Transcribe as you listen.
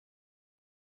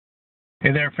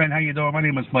Hey there, friend. How you doing? My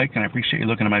name is Mike, and I appreciate you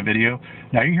looking at my video.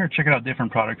 Now, you're here checking out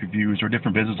different product reviews or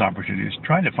different business opportunities,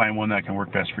 trying to find one that can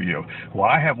work best for you. Well,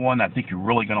 I have one that I think you're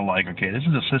really going to like. Okay, this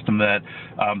is a system that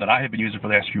I have been using for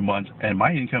the last few months, and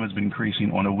my income has been increasing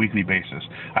on a weekly basis.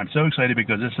 I'm so excited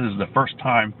because this is the first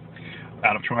time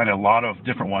out of trying a lot of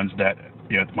different ones that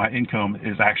my income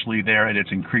is actually there and it's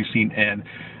increasing, and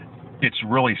it's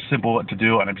really simple to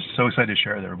do, and I'm just so excited to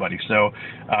share it with everybody. So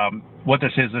what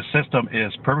this system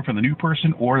is perfect for the new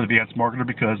person or the advanced marketer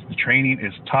because the training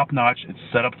is top-notch. It's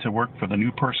set up to work for the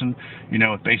new person,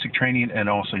 with basic training, and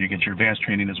also you get your advanced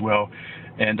training as well.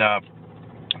 And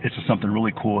it's just something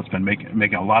really cool. It's been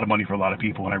making a lot of money for a lot of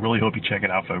people, and I really hope you check it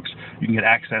out, folks. You can get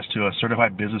access to a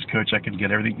certified business coach that can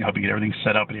help you get everything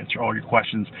set up and answer all your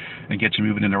questions and get you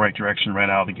moving in the right direction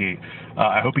right out of the gate.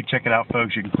 I hope you check it out,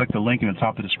 folks. You can click the link in the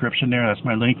top of the description there. That's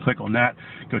my link. Click on that.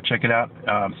 Go check it out.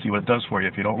 See what it does for you.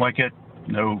 If you don't like it,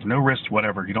 no risk,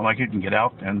 whatever. You don't like it, you can get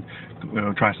out and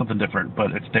try something different.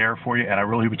 But it's there for you, and I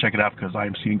really hope you check it out because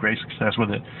I'm seeing great success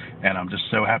with it, and I'm just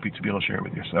so happy to be able to share it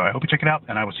with you. So I hope you check it out,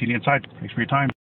 and I will see you inside. Thanks for your time.